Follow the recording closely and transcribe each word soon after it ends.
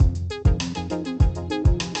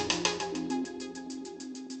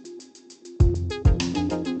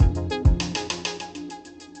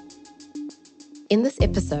In this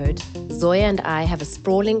episode, Zoya and I have a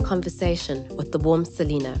sprawling conversation with the warm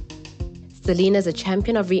Selina. Selina is a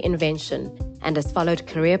champion of reinvention and has followed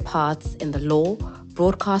career paths in the law,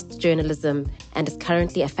 broadcast journalism, and is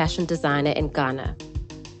currently a fashion designer in Ghana.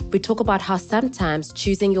 We talk about how sometimes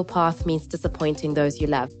choosing your path means disappointing those you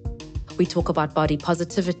love. We talk about body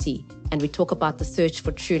positivity, and we talk about the search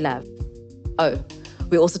for true love. Oh,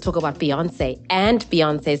 we also talk about Beyoncé and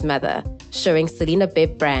Beyoncé's mother, showing Selina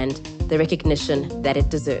Bebb brand the recognition that it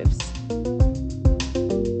deserves.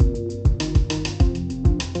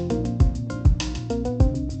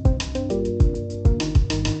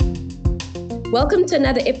 Welcome to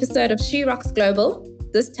another episode of She Rocks Global,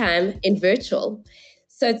 this time in virtual.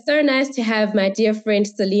 So it's so nice to have my dear friend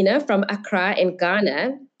Selina from Accra in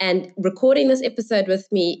Ghana. And recording this episode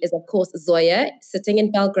with me is, of course, Zoya, sitting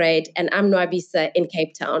in Belgrade, and I'm Nwabisa in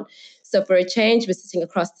Cape Town. So for a change, we're sitting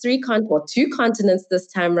across two continents this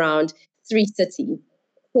time around, 3 cities.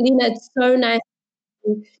 Selina, it's so nice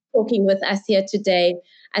talking with us here today.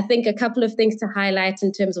 I think a couple of things to highlight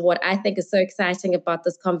in terms of what I think is so exciting about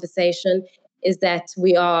this conversation is that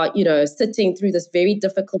we are, sitting through this very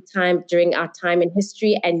difficult time during our time in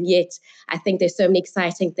history. And yet I think there's so many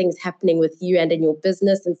exciting things happening with you and in your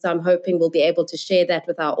business. And so I'm hoping we'll be able to share that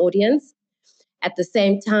with our audience. At the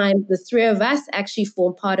same time, the three of us actually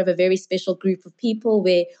form part of a very special group of people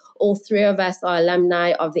where all three of us are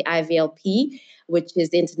alumni of the IVLP, which is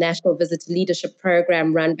the International Visitor Leadership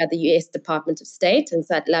Program run by the US Department of State. And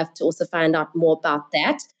so I'd love to also find out more about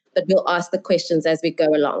that, but we'll ask the questions as we go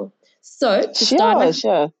along. So to start,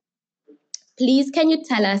 please, can you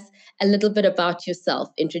tell us a little bit about yourself?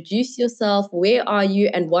 Introduce yourself. Where are you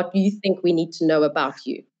and what do you think we need to know about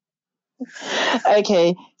you?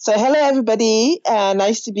 Okay, so hello everybody,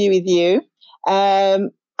 nice to be with you. I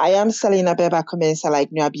am Selina Bebb Akumensa,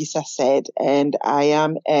 like Nwabisa said, and I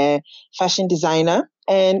am a fashion designer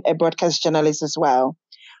and a broadcast journalist as well.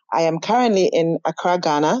 I am currently in Accra,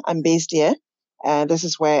 Ghana. I'm based here, and this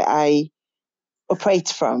is where I operate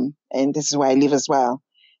from, and this is where I live as well.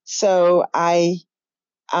 So I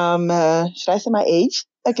am, should I say my age?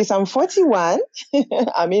 Okay, so I'm 41.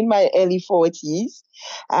 I'm in my early 40s.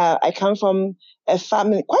 I come from a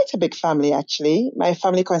family, quite a big family actually. My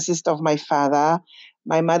family consists of my father.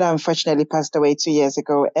 My mother unfortunately passed away 2 years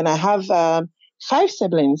ago. And I have 5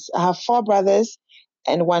 siblings. I have 4 brothers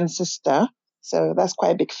and 1 sister. So that's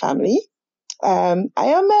quite a big family. I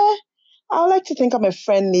like to think I'm a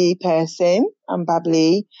friendly person. I'm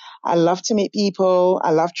bubbly. I love to meet people.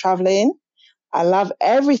 I love traveling. I love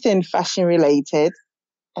everything fashion related.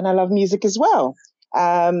 And I love music as well.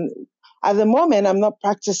 At the moment, I'm not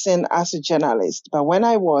practicing as a journalist, but when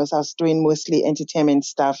I was doing mostly entertainment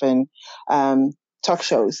stuff and talk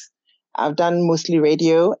shows. I've done mostly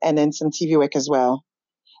radio and then some TV work as well.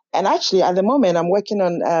 And actually, at the moment, I'm working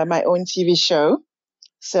on my own TV show.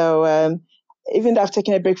 So even though I've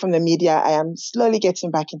taken a break from the media, I am slowly getting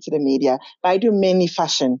back into the media. But I do mainly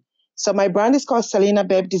fashion. So my brand is called Selina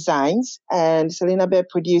Bebb Designs, and Selina Bebb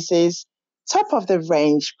produces top of the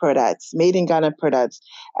range products, made in Ghana products.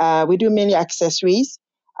 We do mainly accessories.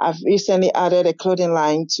 I've recently added a clothing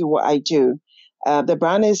line to what I do. The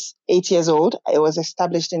brand is 8 years old. It was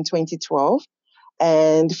established in 2012.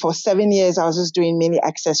 And for 7 years, I was just doing mainly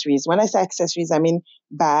accessories. When I say accessories, I mean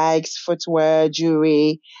bags, footwear,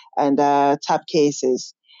 jewelry, and tab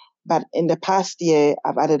cases. But in the past year,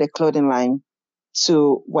 I've added a clothing line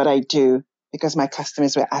to what I do because my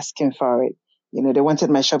customers were asking for it. They wanted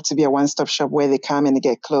my shop to be a one-stop shop where they come and they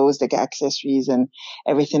get clothes, they get accessories and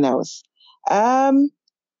everything else.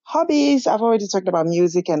 Hobbies, I've already talked about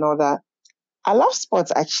music and all that. I love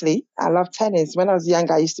sports, actually. I love tennis. When I was young,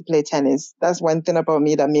 I used to play tennis. That's one thing about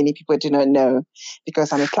me that many people do not know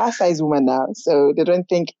because I'm a plus-size woman now. So they don't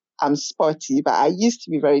think I'm sporty, but I used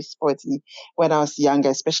to be very sporty when I was younger,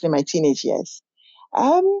 especially my teenage years.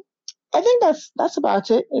 I think that's about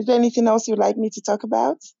it. Is there anything else you'd like me to talk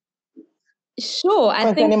about? Sure.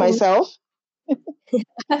 Concerning myself?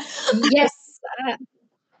 Yes.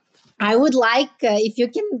 I would like, if you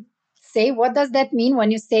can say, what does that mean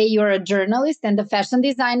when you say you're a journalist and a fashion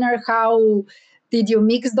designer? How did you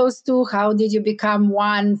mix those two? How did you become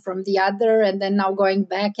one from the other? And then now going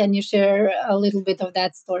back, can you share a little bit of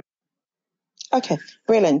that story? Okay,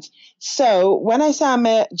 brilliant. So when I say I'm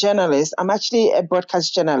a journalist, I'm actually a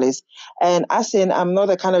broadcast journalist. And as in, I'm not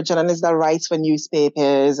the kind of journalist that writes for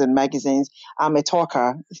newspapers and magazines. I'm a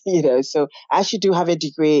talker, so I actually do have a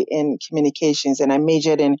degree in communications and I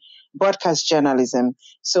majored in broadcast journalism.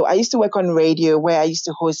 So I used to work on radio where I used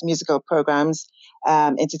to host musical programs,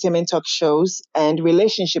 entertainment talk shows and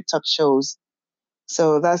relationship talk shows.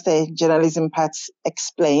 So that's the journalism part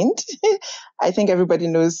explained. I think everybody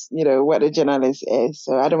knows, what a journalist is.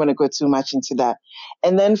 So I don't want to go too much into that.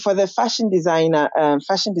 And then for the fashion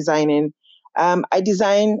designing, I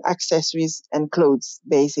design accessories and clothes,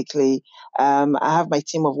 basically. I have my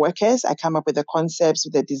team of workers. I come up with the concepts,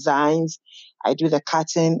 with the designs. I do the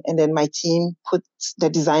cutting, and then my team puts the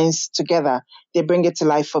designs together. They bring it to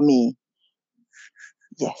life for me.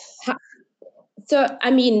 Yes. So,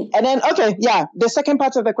 I mean, and then, okay, yeah, the second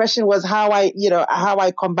part of the question was how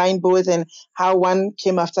I combine both and how one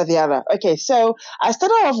came after the other. Okay, so I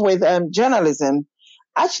started off with journalism.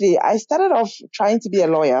 Actually, I started off trying to be a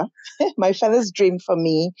lawyer. My father's dream for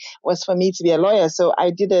me was for me to be a lawyer. So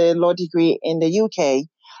I did a law degree in the UK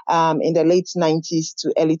in the late 90s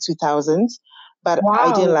to early 2000s. But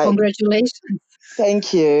I didn't Wow, like. congratulations.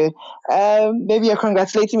 Thank you. Maybe you're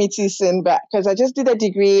congratulating me too soon, but because I just did a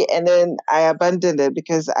degree and then I abandoned it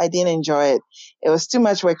because I didn't enjoy it. It was too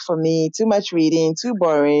much work for me, too much reading, too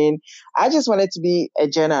boring. I just wanted to be a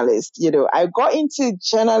journalist. I got into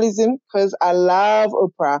journalism because I love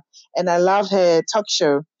Oprah and I loved her talk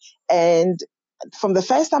show. And from the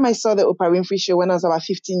first time I saw the Oprah Winfrey Show when I was about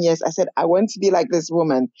 15 years, I said, I want to be like this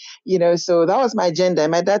woman, so that was my agenda.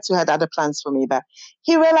 My dad too had other plans for me, but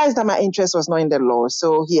he realized that my interest was not in the law.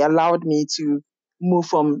 So he allowed me to move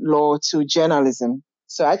from law to journalism.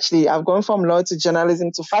 So actually, I've gone from law to journalism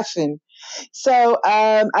to fashion. So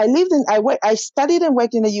I studied and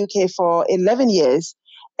worked in the UK for 11 years.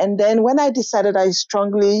 And then when I decided I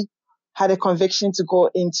strongly had a conviction to go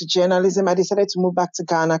into journalism, I decided to move back to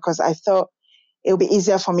Ghana because I thought it would be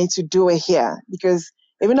easier for me to do it here because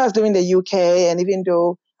even though I was doing the UK and even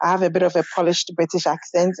though I have a bit of a polished British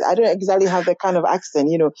accent, I don't exactly have the kind of accent,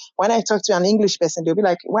 When I talk to an English person, they'll be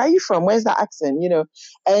like, where are you from? Where's that accent?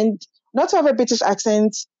 And not to have a British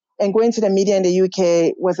accent and going to the media in the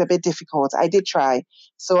UK was a bit difficult. I did try.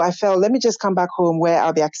 So I felt, let me just come back home where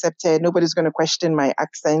I'll be accepted. Nobody's going to question my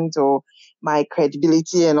accent or my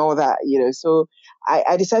credibility and all that, So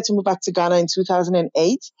I decided to move back to Ghana in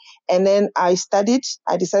 2008. And then I decided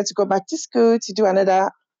to go back to school to do another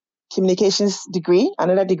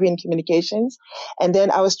degree in communications. And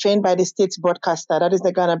then I was trained by the state broadcaster, that is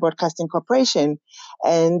the Ghana Broadcasting Corporation.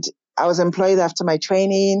 And I was employed after my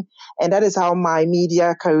training, and that is how my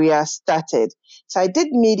media career started. So I did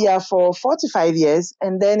media for 4 to 5 years.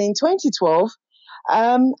 And then in 2012,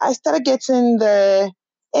 I started getting the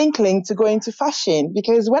inkling to go into fashion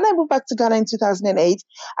because when I moved back to Ghana in 2008,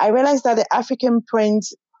 I realized that the African print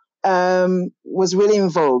was really in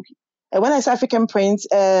vogue. And when I say African print,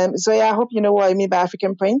 Zoya, I hope you know what I mean by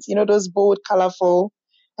African print. Those bold, colorful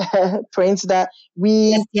prints that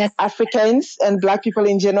we Yes. Africans and Black people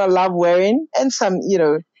in general love wearing, and some,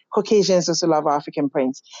 Caucasians also love African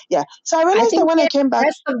prints. Yeah. So I realized that when I came back, the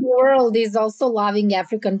rest of the world is also loving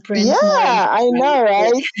African print yeah, more and more. I know,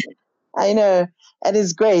 right? I know. And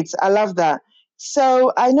it's great. I love that.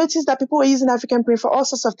 So I noticed that people were using African print for all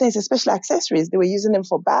sorts of things, especially accessories. They were using them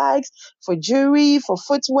for bags, for jewelry, for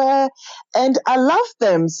footwear, and I love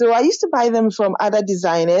them. So I used to buy them from other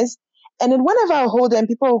designers. And then whenever I hold them,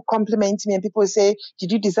 people will compliment me and people will say,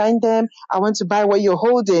 did you design them? I want to buy what you're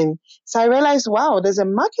holding. So I realized, wow, there's a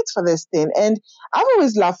market for this thing. And I've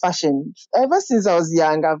always loved fashion. Ever since I was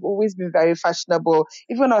young, I've always been very fashionable.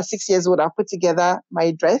 Even when I was 6 years old, I put together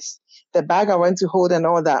my dress, the bag I want to hold and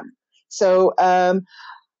all that. So I've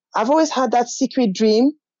always had that secret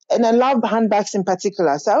dream, and I love handbags in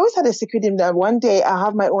particular. So I always had a secret dream that one day I'll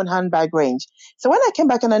have my own handbag range. So when I came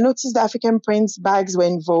back and I noticed the African print bags were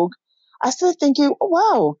in vogue, I started thinking, oh,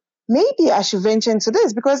 wow, maybe I should venture into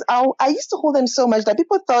this because I used to hold them so much that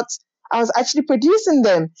people thought I was actually producing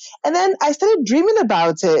them. And then I started dreaming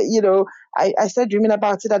about it. I started dreaming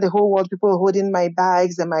about it that the whole world, people were holding my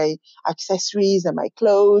bags and my accessories and my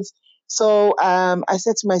clothes. So I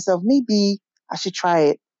said to myself, maybe I should try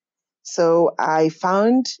it. So I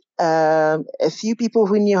found a few people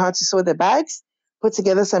who knew how to sew the bags, put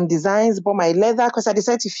together some designs, bought my leather because I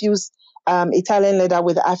decided to fuse Italian leather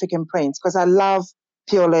with African prints because I love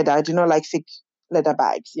pure leather. I do not like fake leather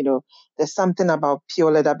bags. There's something about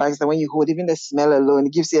pure leather bags that when you hold, even the smell alone,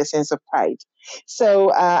 it gives you a sense of pride.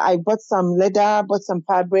 So I bought some leather, bought some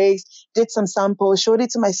fabrics, did some samples, showed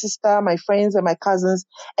it to my sister, my friends, and my cousins,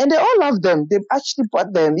 and they all loved them. They actually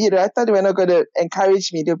bought them. I thought they were not going to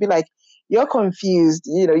encourage me. They'll be like, you're confused.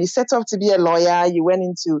 You set off to be a lawyer. You went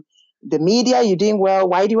into the media. You're doing well.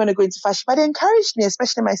 Why do you want to go into fashion? But they encouraged me,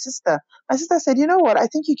 especially my sister. My sister said, you know what? I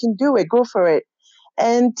think you can do it. Go for it.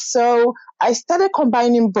 And so I started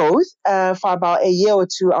combining both for about a year or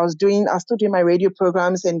two. I was still doing my radio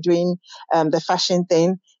programs and doing the fashion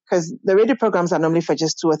thing because the radio programs are normally for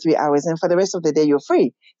just 2 or 3 hours, and for the rest of the day you're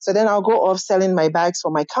free. So then I'll go off selling my bags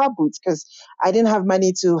for my car boots because I didn't have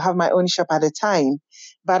money to have my own shop at the time.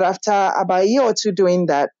 But after about a year or two doing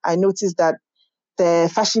that, I noticed that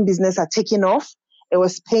the fashion business had taken off. It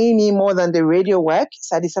was paying me more than the radio work.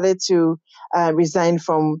 So I decided to resign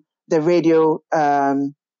from the radio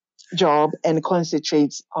job and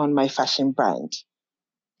concentrate on my fashion brand.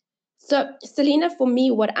 So, Selena, for me,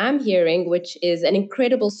 what I'm hearing, which is an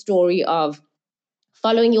incredible story of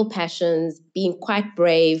following your passions, being quite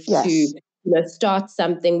brave to start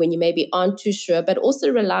something when you maybe aren't too sure, but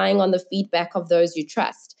also relying on the feedback of those you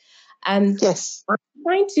trust. Yes. I'm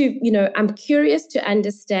trying to, I'm curious to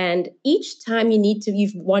understand each time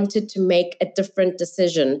you've wanted to make a different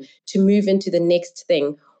decision to move into the next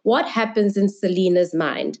thing. What happens in Selena's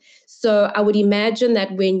mind? So I would imagine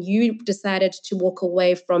that when you decided to walk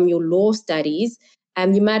away from your law studies,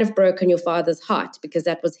 you might have broken your father's heart because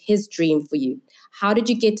that was his dream for you. How did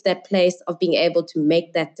you get to that place of being able to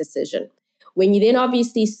make that decision? When you then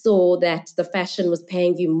obviously saw that the fashion was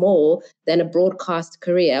paying you more than a broadcast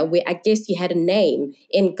career, where I guess you had a name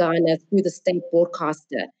in Ghana through the state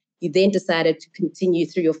broadcaster, you then decided to continue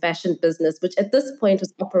through your fashion business, which at this point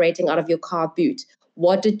was operating out of your car boot.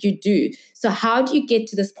 What did you do? So how do you get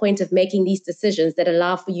to this point of making these decisions that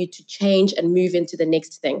allow for you to change and move into the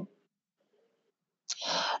next thing?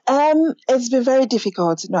 It's been very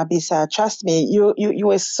difficult, Nabisa. Trust me, you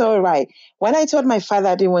were so right. When I told my father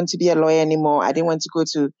I didn't want to be a lawyer anymore, I didn't want to go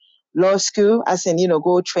to law school, as in,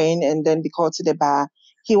 go train and then be called to the bar,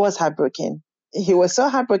 he was heartbroken. He was so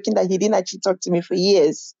heartbroken that he didn't actually talk to me for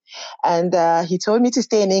years. And he told me to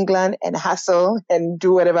stay in England and hustle and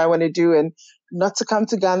do whatever I want to do and not to come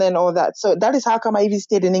to Ghana and all that. So that is how come I even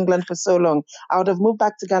stayed in England for so long. I would have moved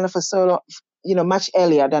back to Ghana for so long, much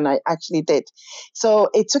earlier than I actually did. So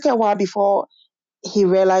it took a while before he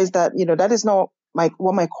realized that, that is not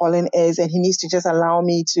what my calling is, and he needs to just allow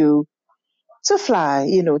me to fly,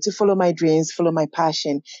 to follow my dreams, follow my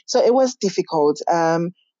passion. So it was difficult.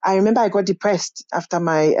 I remember I got depressed after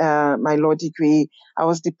my law degree. I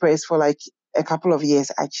was depressed for like a couple of years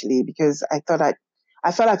actually, because I felt like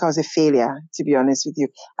I was a failure, to be honest with you.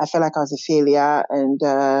 I felt like I was a failure, and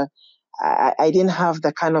I didn't have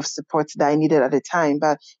the kind of support that I needed at the time.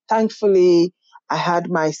 But thankfully, I had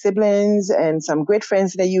my siblings and some great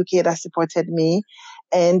friends in the UK that supported me.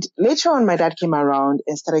 And later on, my dad came around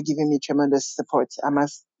and started giving me tremendous support. I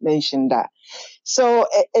must mention that. So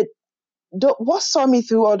what saw me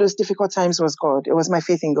through all those difficult times was God. It was my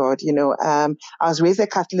faith in God. I was raised a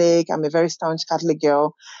Catholic. I'm a very staunch Catholic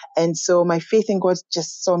girl. And so my faith in God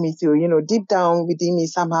just saw me through. Deep down within me,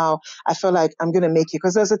 somehow I felt like I'm going to make it.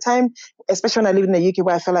 Because there was a time, especially when I lived in the UK,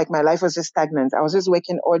 where I felt like my life was just stagnant. I was just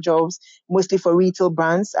working odd jobs, mostly for retail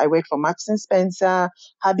brands. I worked for Marks and Spencer,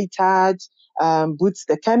 Habitat, Boots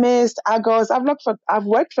the Chemist, Argos. I've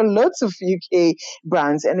worked for loads of UK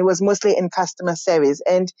brands, and it was mostly in customer service.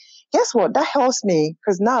 And guess what? That helps me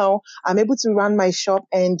because now I'm able to run my shop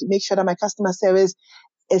and make sure that my customer service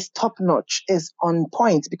is top notch, is on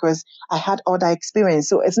point, because I had all that experience.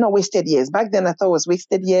 So it's not wasted years. Back then I thought it was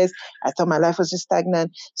wasted years. I thought my life was just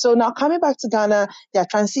stagnant. So now coming back to Ghana, they are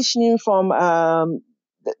transitioning from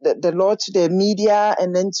the law to the media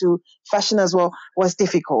and then to fashion as well was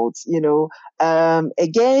difficult,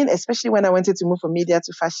 again, especially when I wanted to move from media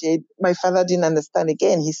to fashion, my father didn't understand.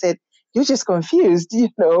 Again, he said, "You're just confused,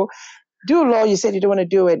 do law, you said you don't want to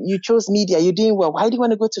do it. You chose media, you're doing well. Why do you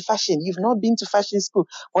want to go to fashion? You've not been to fashion school.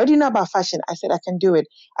 What do you know about fashion?" I said, "I can do it.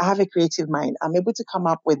 I have a creative mind. I'm able to come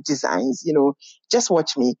up with designs, just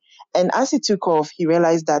watch me." And as he took off, he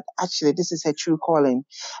realized that actually this is a true calling.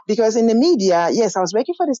 Because in the media, yes, I was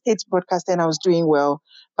working for the state broadcaster and I was doing well,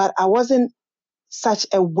 but I wasn't such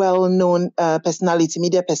a well-known personality,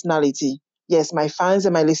 media personality. Yes, my fans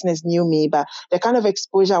and my listeners knew me, but the kind of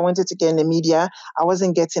exposure I wanted to get in the media, I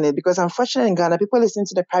wasn't getting it because unfortunately in Ghana, people listen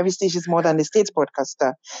to the private stations more than the state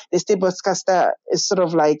broadcaster. The state broadcaster is sort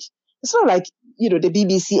of like, the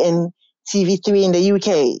BBC and TV3 in the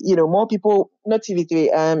UK. More people, not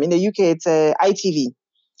TV3, in the UK, it's ITV.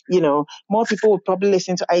 More people would probably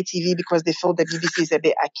listen to ITV because they feel the BBC is a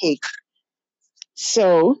bit archaic.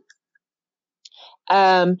 So,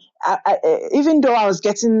 even though I was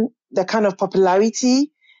getting the kind of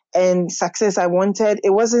popularity and success I wanted,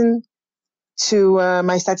 it wasn't to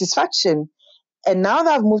my satisfaction. And now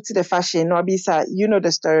that I've moved to the fashion, Nobisa, you know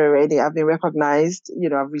the story already. I've been recognized,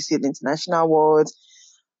 I've received international awards.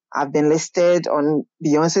 I've been listed on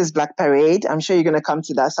Beyonce's Black Parade. I'm sure you're going to come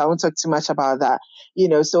to that, so I won't talk too much about that.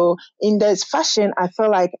 So in this fashion, I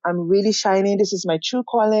feel like I'm really shining. This is my true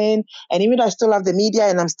calling. And even though I still love the media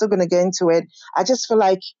and I'm still going to get into it, I just feel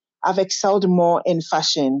like I've excelled more in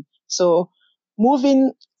fashion. So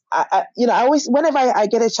moving, I always, whenever I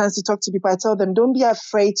get a chance to talk to people, I tell them, don't be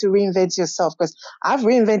afraid to reinvent yourself, because I've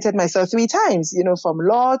reinvented myself 3 times, from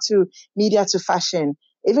law to media to fashion.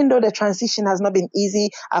 Even though the transition has not been easy,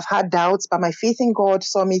 I've had doubts, but my faith in God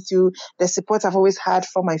saw me through. The support I've always had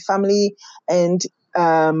from my family and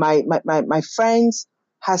my friends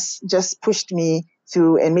has just pushed me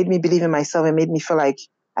through and made me believe in myself and made me feel like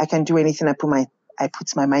I can do anything I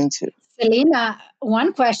put my mind to. Selena,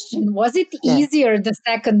 one question. Was it Yeah. easier the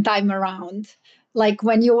second time around? Like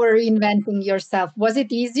when you were reinventing yourself, was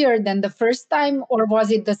it easier than the first time, or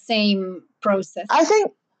was it the same process?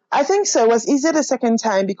 I think so. It was easier the second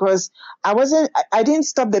time because I didn't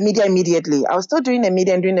stop the media immediately. I was still doing the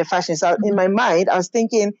media and doing the fashion. So in my mind, I was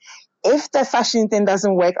thinking, if the fashion thing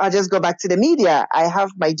doesn't work, I'll just go back to the media. I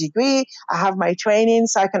have my degree, I have my training,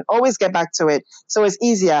 so I can always get back to it. So it's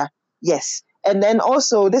easier. Yes. And then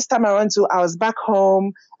also this time around too, I was back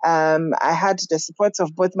home. I had the support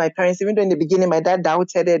of both my parents, even though in the beginning my dad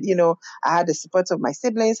doubted it, I had the support of my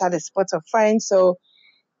siblings, had the support of friends. So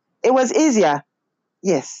it was easier.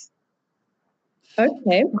 Yes.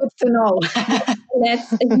 Okay. Good to know.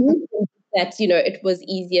 That's a huge thing that, it was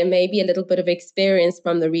easier, maybe a little bit of experience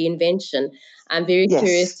from the reinvention. I'm very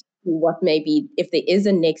curious Yes. to see what maybe, if there is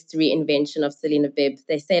a next reinvention of Selena Bibb.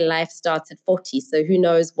 They say life starts at 40, so who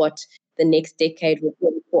knows what the next decade will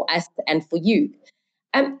bring for us and for you.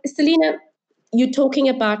 Selena, you're talking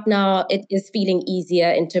about now it is feeling easier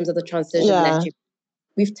in terms of the transition Yeah. that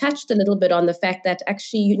we've touched a little bit on the fact that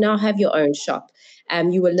actually you now have your own shop.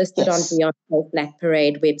 You were listed on Yes. Beyonce's Black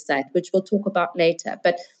Parade website, which we'll talk about later.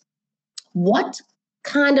 But what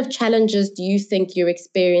kind of challenges do you think you're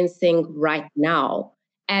experiencing right now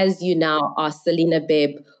as you now are Selena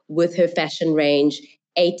Bibb with her fashion range,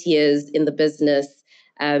 8 years in the business,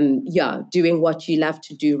 doing what you love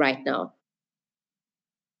to do right now?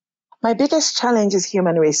 My biggest challenge is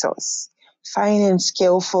human resource. Finding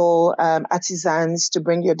skillful artisans to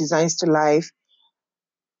bring your designs to life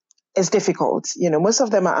is difficult. Most of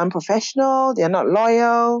them are unprofessional. They're not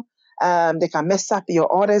loyal. They can mess up your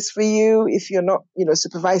orders for you if you're not,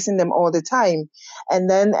 supervising them all the time. And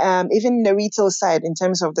then even the retail side, in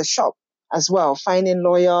terms of the shop as well, finding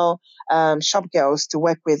loyal shop girls to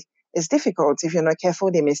work with is difficult. If you're not careful,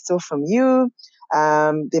 they may steal from you.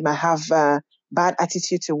 They might have bad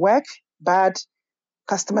attitude to work, bad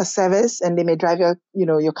customer service, and they may drive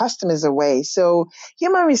your customers away. So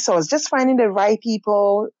human resource, just finding the right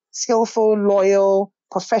people, skillful, loyal,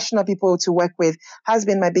 professional people to work with has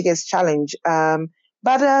been my biggest challenge. But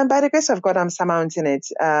by the grace of God, I'm surmounting it.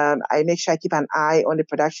 I make sure I keep an eye on the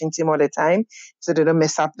production team all the time so they don't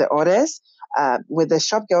mess up the orders. With the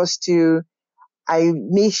shop girls too, I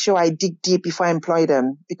make sure I dig deep before I employ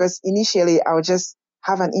them, because initially I'll just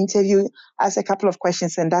have an interview, ask a couple of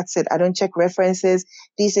questions, and that's it. I don't check references.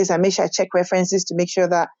 These days I make sure I check references to make sure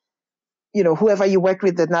that, whoever you worked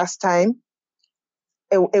with the last time,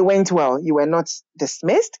 it went well. You were not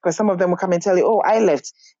dismissed, because some of them will come and tell you, oh, I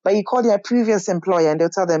left. But you call your previous employer and they'll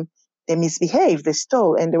tell them they misbehaved, they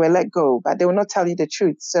stole, and they were let go, but they will not tell you the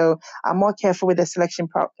truth. So I'm more careful with the selection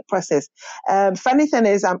process. Funny thing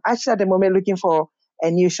is, I'm actually at the moment looking for a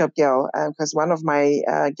new shop girl, because one of my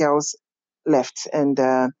girls left, and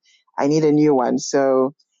I need a new one.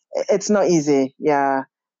 So it's not easy. Yeah.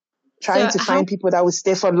 Trying So to find people that will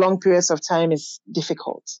stay for long periods of time is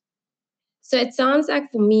difficult. So it sounds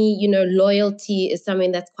like for me, loyalty is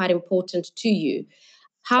something that's quite important to you.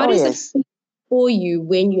 How Oh, does it yes. feel for you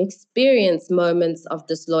when you experience moments of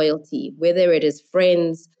disloyalty, whether it is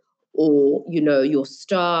friends or, your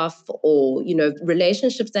staff or,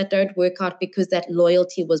 relationships that don't work out because that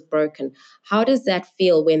loyalty was broken? How does that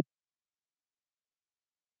feel when?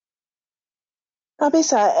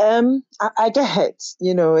 Abisa, I get hurt.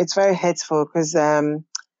 It's very hurtful because I'm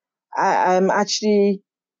actually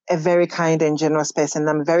a very kind and generous person.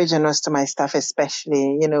 I'm very generous to my staff,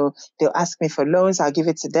 especially. They'll ask me for loans, I'll give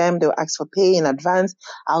it to them. They'll ask for pay in advance,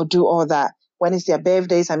 I'll do all that. When it's their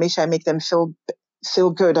birthdays, I make sure I make them feel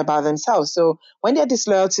good about themselves. So when they're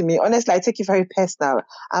disloyal to me, honestly, I take it very personal.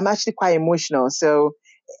 I'm actually quite emotional. So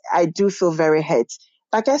I do feel very hurt.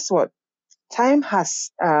 But guess what? Time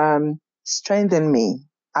has strengthened me.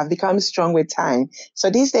 I've become strong with time. So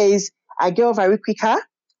these days, I get over it quicker.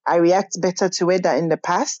 I react better to it than in the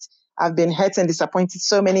past. I've been hurt and disappointed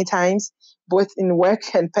so many times, both in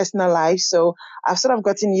work and personal life. So I've sort of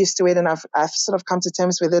gotten used to it, and I've sort of come to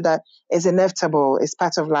terms with it that it's inevitable, it's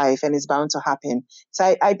part of life, and it's bound to happen.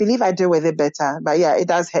 So I believe I deal with it better. But yeah, it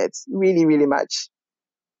does hurt really, really much.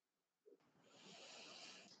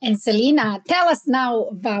 And Selena, tell us now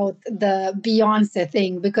about the Beyonce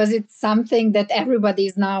thing, because it's something that everybody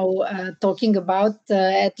is now talking about.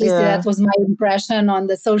 At least Yeah. that was my impression on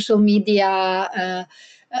the social media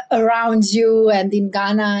around you and in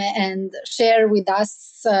Ghana. And share with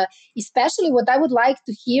us, especially what I would like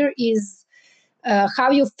to hear is how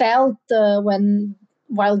you felt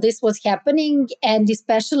while this was happening, and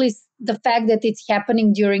especially the fact that it's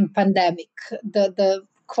happening during pandemic, the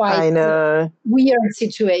quite I know. weird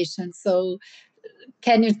situation. So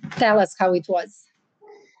can you tell us how it was?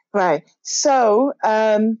 Right. So,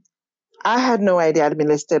 I had no idea I'd been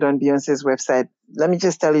listed on Beyonce's website. Let me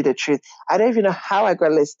just tell you the truth. I don't even know how I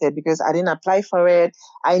got listed because I didn't apply for it.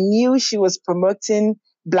 I knew she was promoting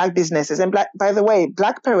Black businesses. And by the way,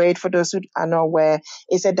 Black Parade, for those who are not aware,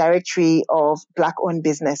 is a directory of Black-owned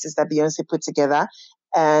businesses that Beyonce put together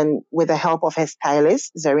and with the help of her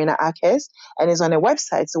stylist, Zarina Akes, and is on a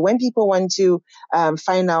website. So when people want to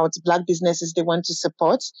find out Black businesses they want to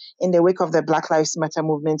support in the wake of the Black Lives Matter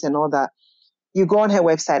movement and all that, you go on her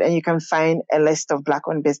website and you can find a list of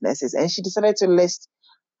Black-owned businesses. And she decided to list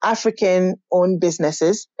African-owned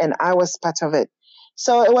businesses, and I was part of it.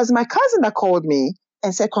 So it was my cousin that called me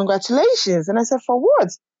and said, congratulations. And I said, for what?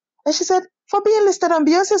 And she said, for being listed on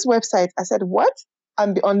Beyonce's website. I said, what?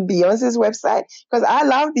 On Beyonce's website? Because I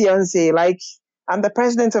love Beyonce. Like, I'm the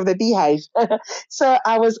president of the Beehive. So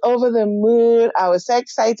I was over the moon. I was so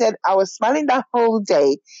excited. I was smiling that whole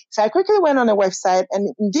day. So I quickly went on the website,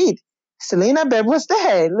 and indeed, Selena Bebb was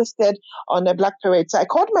there listed on the Black Parade. So I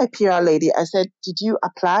called my PR lady. I said, did you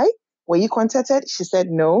apply? Were you contacted? She said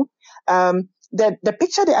no. The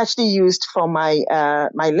picture they actually used for my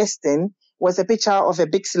listing was a picture of a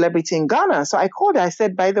big celebrity in Ghana. So I called her. I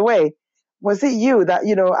said, by the way, was it you that,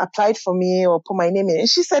 applied for me or put my name in? And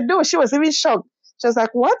she said, no. She was even shocked. She was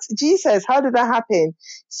like, what? Jesus, how did that happen?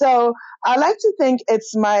 So I like to think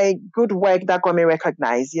it's my good work that got me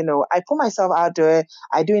recognized. I put myself out there.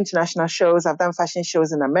 I do international shows. I've done fashion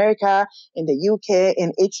shows in America, in the UK,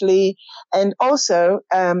 in Italy. And also,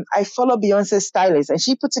 I follow Beyonce's stylist, and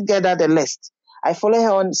she put together the list. I follow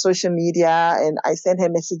her on social media, and I send her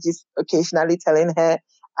messages occasionally telling her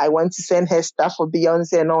I want to send her stuff for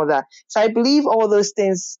Beyonce and all that. So I believe all those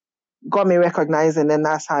things got me recognized, and then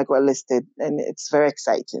that's how I got listed. And it's very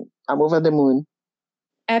exciting. I'm over the moon.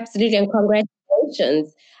 Absolutely, and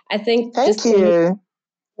congratulations. I think Thank you.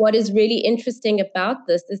 What is really interesting about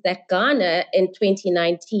this is that Ghana in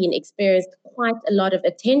 2019 experienced quite a lot of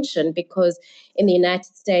attention because in the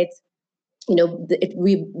United States,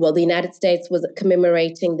 the United States was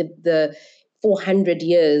commemorating the 400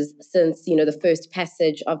 years since, the first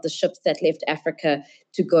passage of the ships that left Africa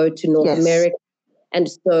to go to North America. And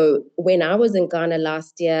so when I was in Ghana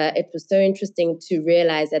last year, it was so interesting to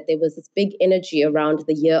realize that there was this big energy around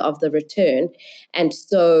the year of the return. And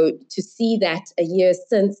so to see that a year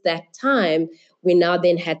since that time, we now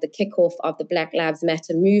then had the kickoff of the Black Lives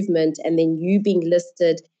Matter movement, and then you being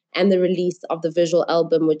listed and the release of the visual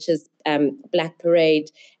album, which is Black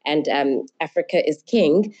Parade and Africa is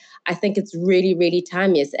King, I think it's really, really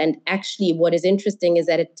timeless. And actually, what is interesting is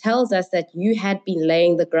that it tells us that you had been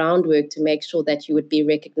laying the groundwork to make sure that you would be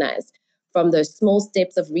recognized, from those small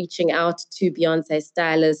steps of reaching out to Beyonce's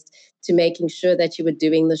stylist, to making sure that you were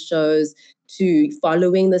doing the shows, to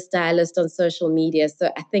following the stylist on social media.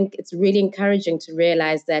 So I think it's really encouraging to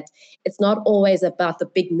realize that it's not always about the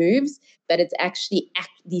big moves, but it's actually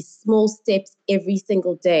these small steps every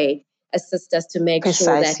single day assist us to make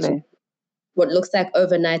sure that what looks like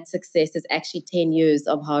overnight success is actually 10 years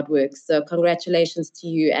of hard work. So congratulations to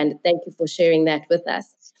you, and thank you for sharing that with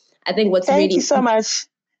us. I think Thank you so much.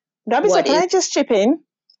 Rabisa, can I just chip in?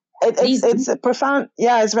 It's a profound.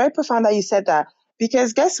 Yeah, it's very profound that you said that,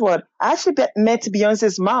 because guess what? I actually met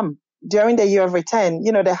Beyonce's mom during the Year of Return.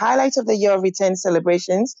 The highlight of the Year of Return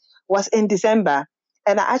celebrations was in December.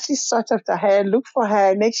 And I actually sought after her, looked for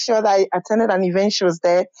her, make sure that I attended an event she was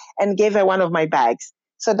there, and gave her one of my bags.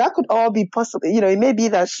 So that could all be possible. It may be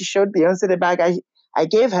that she showed Beyonce the bag I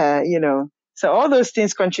gave her, So all those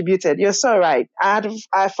things contributed. You're so right.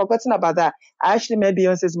 I've forgotten about that. I actually met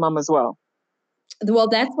Beyonce's mom as well. Well,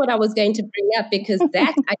 that's what I was going to bring up, because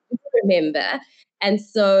that I do remember. And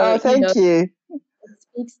so, thank you. It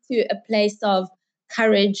speaks to a place of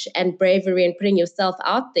courage and bravery and putting yourself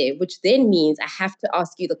out there, which then means I have to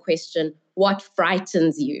ask you the question, what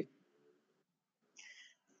frightens you?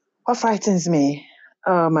 What frightens me?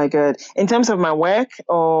 Oh my God. In terms of my work,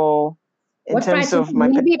 or in terms of my...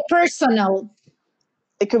 Maybe personal.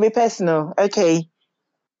 It could be personal. Okay.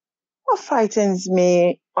 What frightens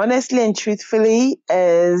me, honestly and truthfully,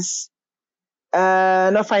 is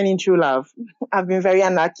not finding true love. I've been very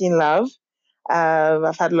unlucky in love.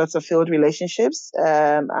 I've had lots of failed relationships.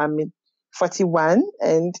 I'm 41,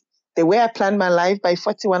 and the way I planned my life, by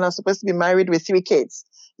 41, I was supposed to be married with 3 kids.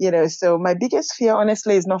 So my biggest fear,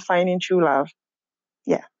 honestly, is not finding true love.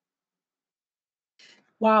 Yeah.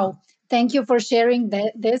 Wow. Thank you for sharing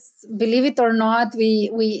this. Believe it or not,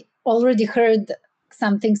 we already heard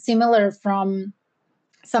something similar from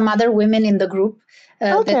some other women in the group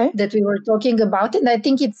Okay. that we were talking about, and I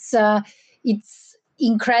think it's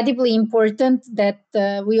incredibly important that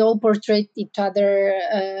we all portray each other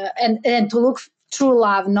and to look true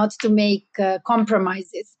love, not to make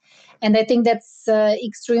compromises. And I think that's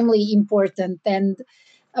extremely important. And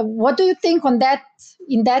what do you think on that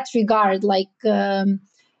in that regard? Like,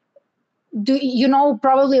 do you know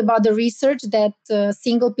probably about the research that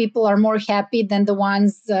single people are more happy than the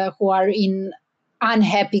ones who are in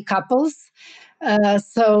unhappy couples?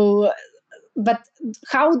 So, but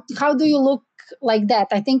how do you look like that?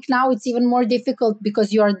 I think now it's even more difficult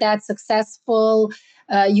because you are that successful.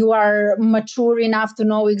 You are mature enough to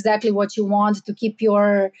know exactly what you want, to keep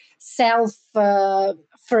yourself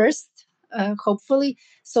first, hopefully.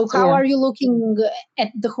 So how Yeah. are you looking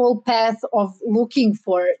at the whole path of looking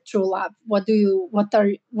for true love? How do you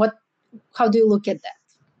look at that?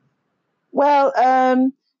 Well,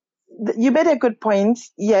 you made a good point.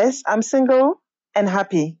 Yes, I'm single and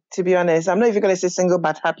happy, to be honest. I'm not even going to say single,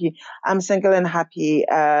 but happy. I'm single and happy.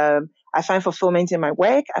 I find fulfillment in my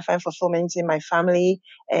work. I find fulfillment in my family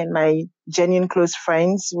and my genuine close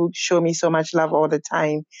friends who show me so much love all the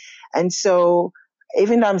time. And so,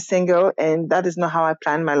 even though I'm single and that is not how I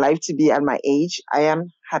plan my life to be at my age, I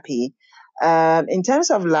am happy. In terms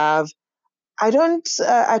of love, I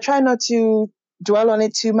try not to dwell on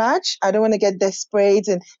it too much. I don't want to get desperate,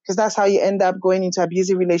 and because that's how you end up going into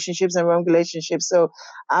abusive relationships and wrong relationships. So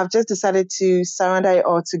I've just decided to surrender it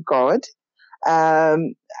all to God.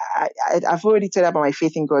 Um, I've already told about my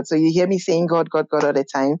faith in God. So you hear me saying God, God, God all the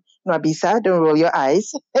time. No, Abisa, don't roll your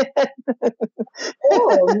eyes.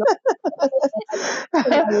 Oh, no.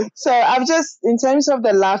 So I've just, in terms of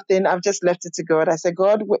the love thing, I've just left it to God. I said,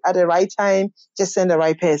 God, at the right time, just send the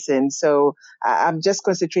right person. So I'm just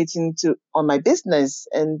concentrating on my business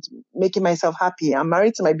and making myself happy. I'm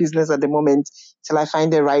married to my business at the moment till I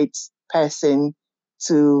find the right person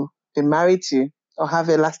to be married to or have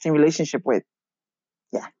a lasting relationship with.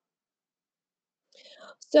 Yeah.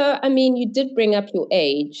 So, I mean, you did bring up your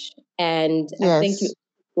age, and I think you Yes.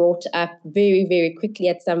 brought up very, very quickly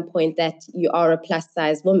at some point that you are a plus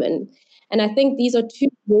size woman. And I think these are two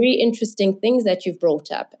very interesting things that you've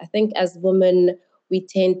brought up. I think as women, we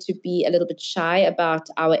tend to be a little bit shy about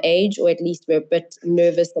our age, or at least we're a bit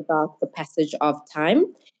nervous about the passage of time.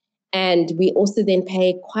 And we also then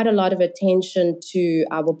pay quite a lot of attention to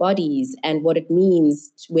our bodies and what it means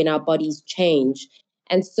when our bodies change.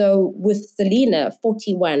 And so with Selena,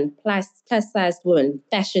 41, plus sized woman,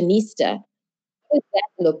 fashionista, what does that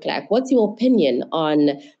look like? What's your opinion on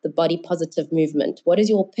the body positive movement? What is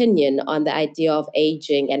your opinion on the idea of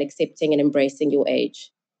aging and accepting and embracing your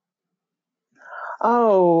age?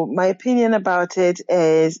 Oh, my opinion about it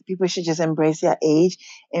is people should just embrace their age,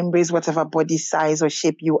 embrace whatever body size or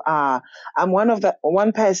shape you are. I'm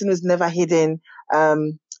one person who's never hidden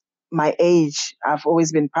um, my age. I've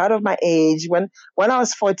always been proud of my age. When I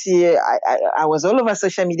was 40, I was all over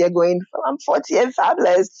social media going, "Oh, I'm 40 and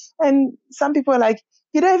fabulous." And some people are like,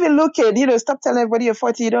 "You don't even look it. Stop telling everybody you're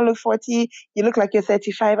 40. You don't look 40. You look like you're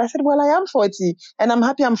 35." I said, "Well, I am 40 and I'm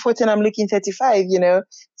happy I'm 40 and I'm looking 35.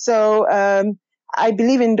 So, I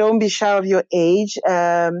believe in don't be shy of your age.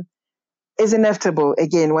 It's inevitable.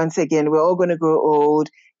 Once again, we're all going to grow old.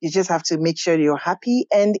 You just have to make sure you're happy.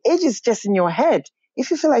 And age is just in your head.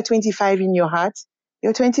 If you feel like 25 in your heart,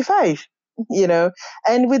 you're 25,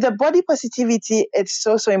 And with the body positivity, it's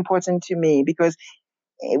so, so important to me because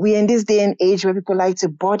we're in this day and age where people like to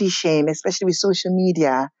body shame, especially with social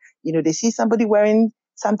media. They see somebody wearing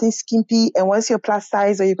something skimpy, and once you're plus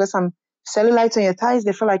size or you've got some cellulite on your thighs,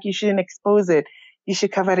 they feel like you shouldn't expose it. You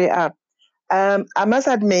should cover it up. I must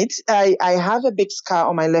admit, I have a big scar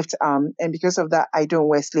on my left arm, and because of that, I don't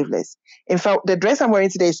wear sleeveless. In fact, the dress I'm wearing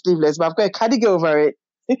today is sleeveless, but I've got a cardigan over it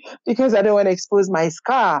because I don't want to expose my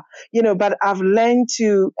scar, but I've learned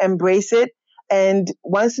to embrace it. And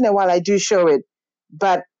once in a while, I do show it,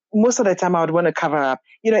 but most of the time, I would want to cover up.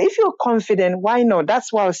 If you're confident, why not?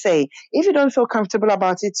 That's what I'll say. If you don't feel comfortable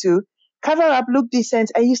about it too, cover up, look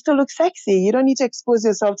decent, and you still look sexy. You don't need to expose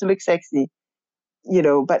yourself to look sexy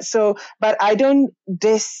but I don't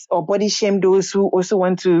diss or body shame those who also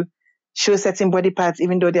want to show certain body parts,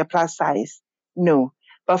 even though they're plus size. No.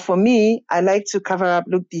 But for me, I like to cover up,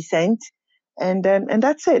 look decent, and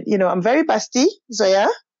that's it. I'm very busty, Zoya.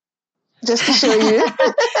 just to show you.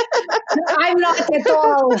 I'm not at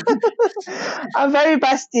all. I'm very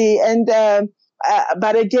busty, and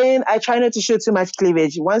but again, I try not to show too much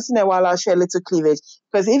cleavage. Once in a while, I'll show a little cleavage,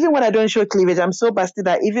 because even when I don't show cleavage, I'm so busty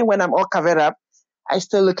that even when I'm all covered up, I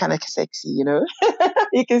still look kind of sexy, you know.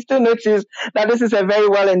 You can still notice that this is a very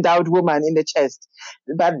well endowed woman in the chest.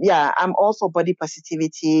 But yeah, I'm all for body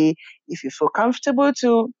positivity. If you feel comfortable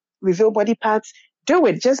to reveal body parts, do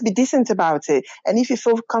it. Just be decent about it. And if you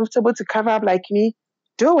feel comfortable to cover up like me,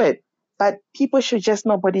 do it. But people should just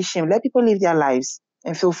not body shame. Let people live their lives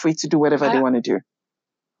and feel free to do whatever they want to do.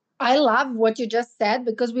 I love what you just said,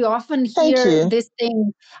 because we often Thank hear you. this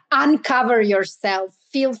thing, uncover yourself,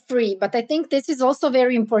 feel free. But I think this is also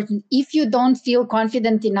very important. If you don't feel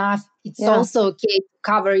confident enough, it's also okay to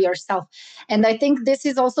cover yourself. And I think this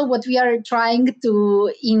is also what we are trying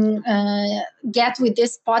to get with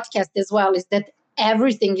this podcast as well, is that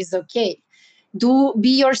everything is okay.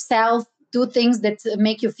 Be yourself, do things that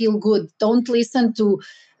make you feel good. Don't listen to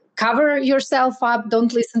cover yourself up.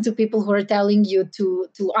 Don't listen to people who are telling you to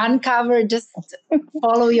uncover. Just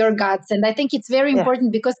follow your guts. And I think it's very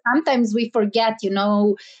important, because sometimes we forget,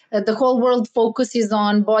 the whole world focuses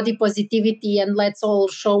on body positivity and let's all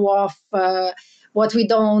show off what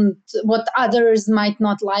others might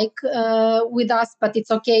not like with us. But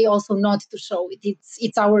it's okay also not to show it.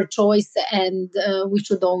 It's our choice, and we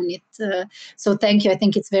should own it. So thank you. I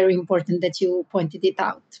think it's very important that you pointed it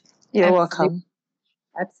out. You're welcome.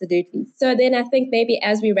 Absolutely. So then I think maybe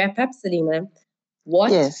as we wrap up, Selina,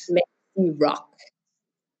 what makes you rock?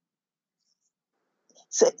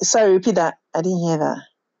 Sorry, repeat that. I didn't hear that.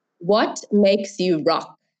 What makes you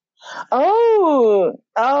rock? Oh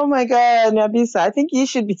my God, Nabisa, I think you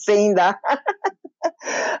should be saying that.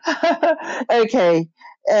 Okay.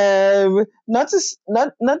 Not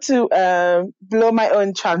to blow my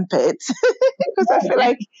own trumpet, because I feel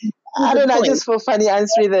like, I don't know, I just feel funny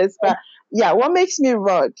answering this, but yeah, what makes me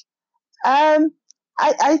rock? I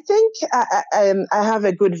think I have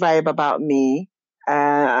a good vibe about me.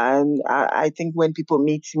 And I think when people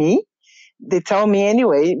meet me, they tell me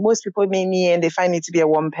anyway. Most people meet me and they find me to be a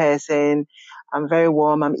warm person. I'm very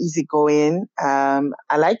warm. I'm easygoing.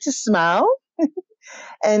 I like to smile.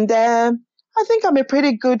 And I think I'm a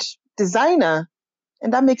pretty good designer.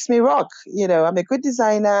 And that makes me rock. I'm a good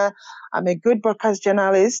designer. I'm a good broadcast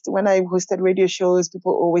journalist. When I hosted radio shows,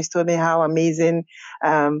 people always told me how amazing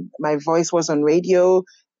my voice was on radio,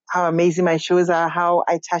 how amazing my shows are, how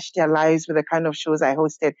I touched their lives with the kind of shows I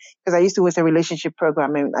hosted. Because I used to host a relationship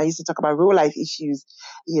program and I used to talk about real life issues,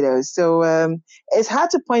 So it's hard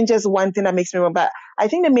to point just one thing that makes me rock. But I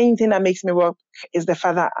think the main thing that makes me rock is the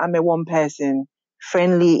fact that I'm a warm person,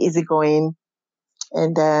 friendly, easygoing,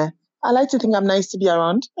 and I like to think I'm nice to be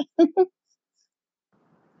around.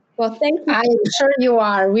 Well, thank you. I'm sure you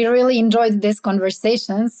are. We really enjoyed this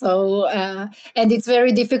conversation. So, and it's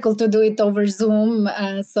very difficult to do it over Zoom.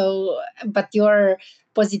 But your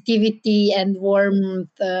positivity and warmth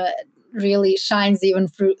really shines even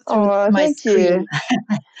through my screen.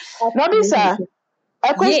 Nabisa,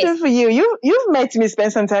 a question for you. You've met me,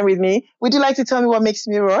 spent some time with me. Would you like to tell me what makes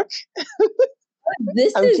me rock?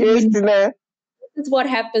 I'm curious to know. This is what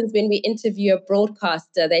happens when we interview a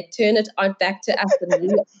broadcaster. They turn it on back to us.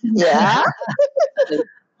 Yeah.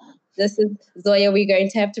 This is Zoya. We're going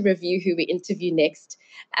to have to review who we interview next.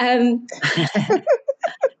 Selina,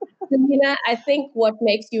 I think what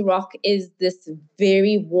makes you rock is this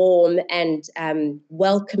very warm and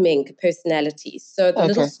welcoming personality. So the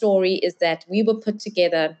little story is that we were put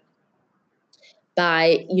together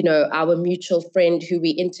by, our mutual friend who we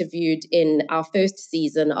interviewed in our first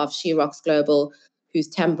season of She Rocks Global, who's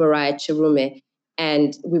Tamburai Chirume.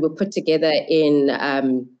 And we were put together in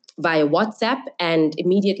via WhatsApp, and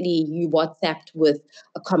immediately you WhatsApped with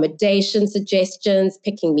accommodation suggestions,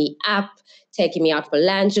 picking me up, taking me out for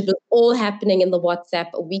lunch. It was all happening in the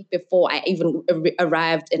WhatsApp a week before I even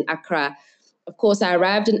arrived in Accra. Of course, I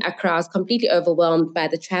arrived in Accra. I was completely overwhelmed by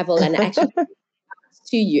the travel, and actually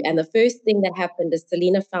to you. And the first thing that happened is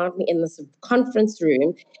Selina found me in this conference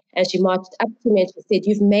room, and she marched up to me and she said,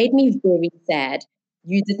 "You've made me very sad.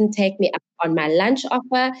 You didn't take me up on my lunch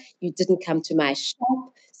offer. You didn't come to my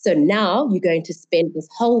shop. So now you're going to spend this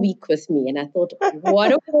whole week with me." And I thought,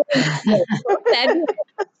 what a woman.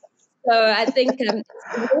 So I think but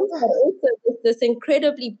also this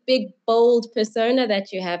incredibly big, bold persona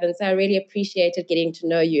that you have. And so I really appreciated getting to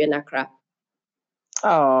know you in Accra.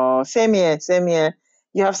 Oh, same here, same here.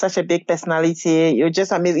 You have such a big personality. You're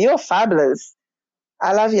just amazing. You're fabulous.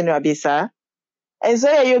 I love you, Nabisa. And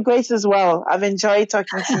Zoya, you're great as well. I've enjoyed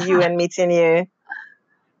talking to you and meeting you.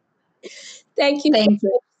 Thank you,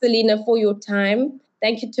 Selina, for your time.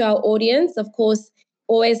 Thank you to our audience. Of course,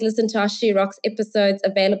 always listen to our She Rocks episodes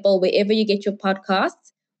available wherever you get your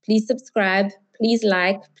podcasts. Please subscribe, please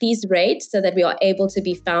like, please rate so that we are able to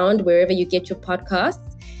be found wherever you get your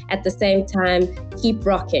podcasts. At the same time, keep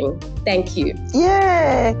rocking. Thank you.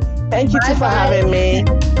 Yeah. Thank you too for having me.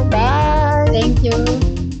 Bye. Thank you.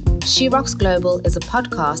 She Rocks Global is a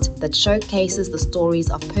podcast that showcases the stories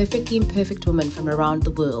of perfectly imperfect women from around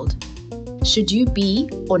the world. Should you be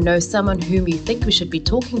or know someone whom you think we should be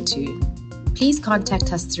talking to, please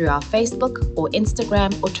contact us through our Facebook or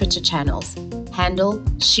Instagram or Twitter channels. Handle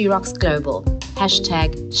She Rocks Global,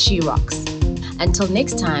 #SheRocks. Until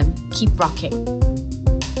next time, keep rocking.